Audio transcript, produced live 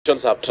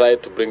institutions have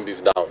tried to bring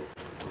this down,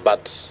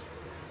 but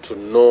to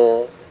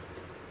no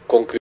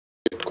concrete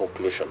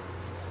conclusion.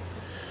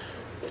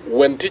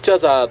 When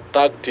teachers are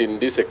attacked in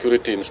this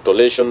security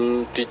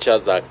installation,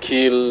 teachers are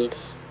killed,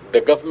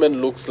 the government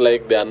looks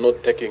like they are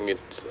not taking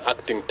it,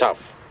 acting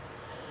tough.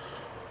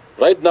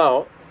 Right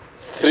now,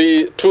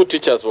 two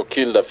teachers were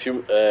killed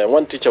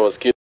one teacher was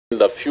killed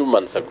a few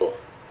months ago.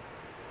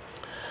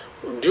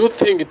 Do you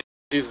think it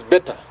is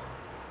better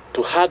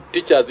to herd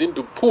teachers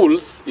into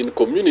pools in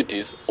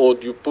communities, or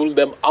do you pull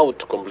them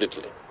out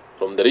completely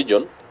from the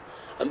region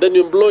and then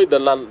you employ the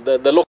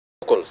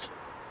locals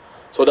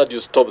so that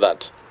you stop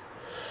that?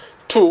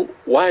 Two,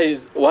 why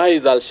is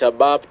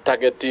Al-Shabaab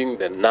targeting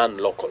the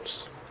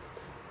non-locals?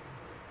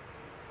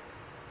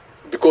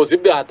 Because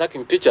if they are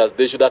attacking teachers,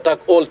 they should attack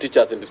all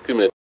teachers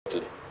indiscriminately.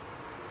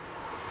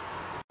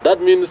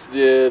 That means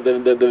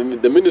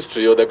the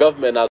ministry or the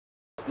government has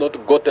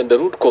not gotten the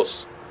root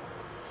cause.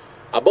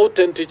 About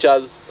 10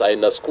 teachers are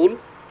in a school,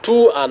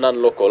 2 are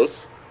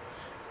non-locals,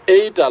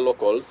 8 are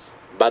locals,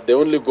 but they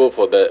only go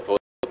for the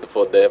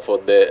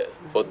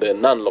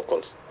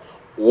non-locals.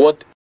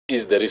 What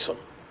is the reason?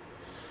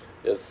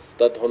 Yes,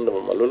 that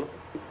Honorable Malulu.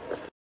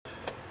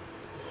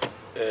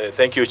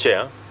 Thank you,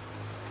 Chair.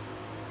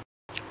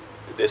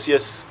 The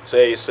CS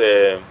says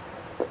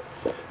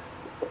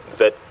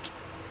that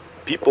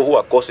people who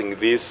are causing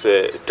this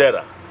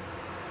terror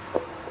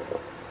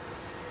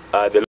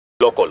are the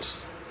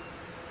locals.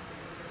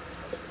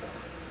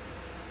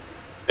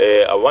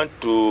 I want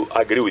to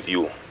agree with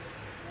you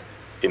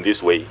in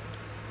this way.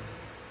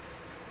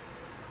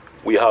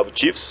 We have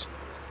chiefs,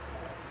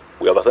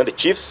 we have Asante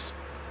chiefs,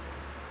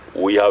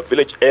 we have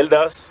village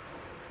elders,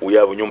 we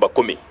have Nyumba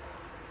Kumi.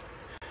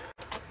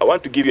 I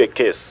want to give you a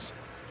case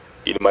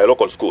in my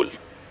local school.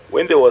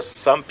 When there was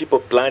some people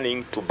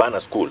planning to ban a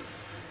school,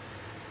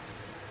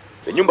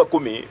 the Nyumba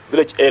Kumi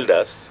village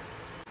elders,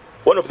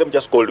 one of them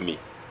just called me,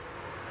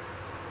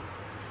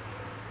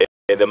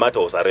 and the matter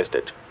was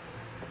arrested.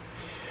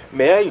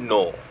 May I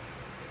know,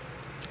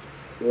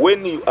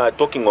 when you are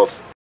talking of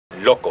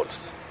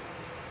locals,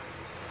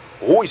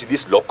 who is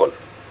this local?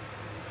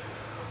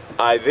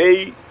 Are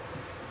they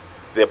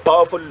the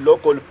powerful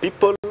local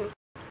people,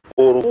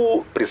 or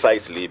who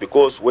precisely?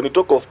 Because when you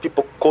talk of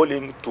people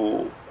calling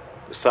to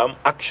some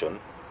action,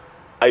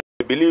 I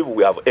believe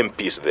we have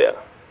MPs there,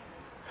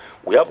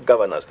 we have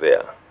governors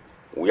there,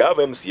 we have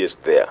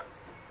MCS there.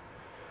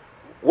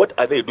 What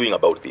are they doing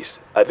about this?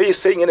 Are they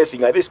saying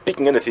anything? Are they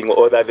speaking anything?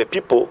 Or are the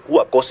people who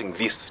are causing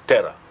this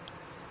terror?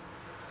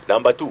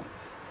 Number two,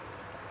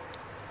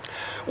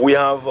 we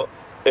have,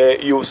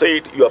 you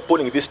said you are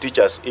pulling these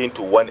teachers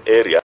into one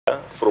area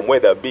from where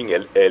they are being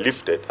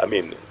lifted,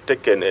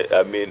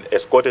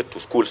 escorted to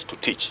schools to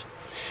teach.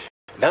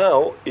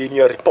 Now, in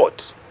your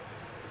report,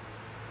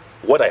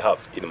 what I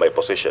have in my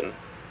possession,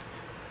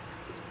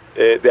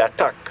 the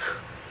attack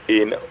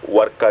in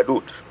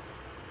Warkadud,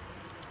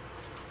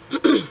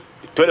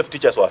 12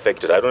 teachers were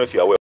affected. I don't know if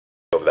you're aware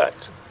of that.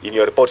 In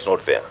your report, it's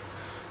not there.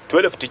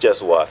 12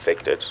 teachers were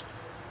affected.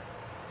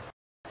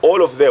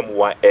 All of them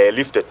were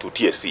lifted to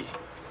TSC.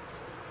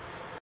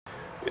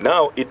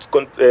 Now,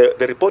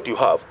 the report you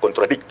have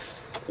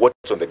contradicts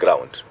what's on the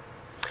ground.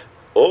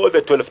 All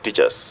the 12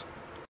 teachers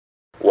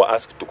were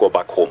asked to go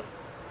back home.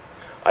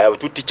 I have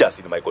 2 teachers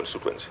in my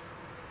constituency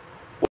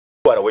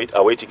who are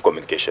awaiting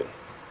communication.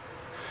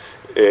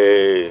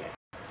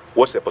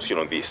 What's the position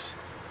on this?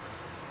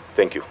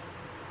 Thank you.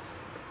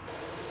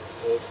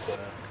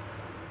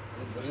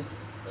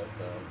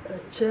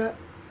 Chair,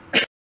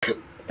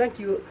 thank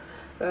you.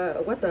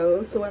 What I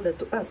also wanted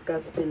to ask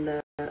has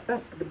been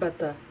asked,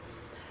 but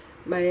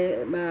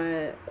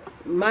my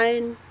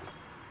mind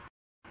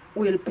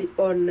will be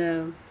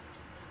on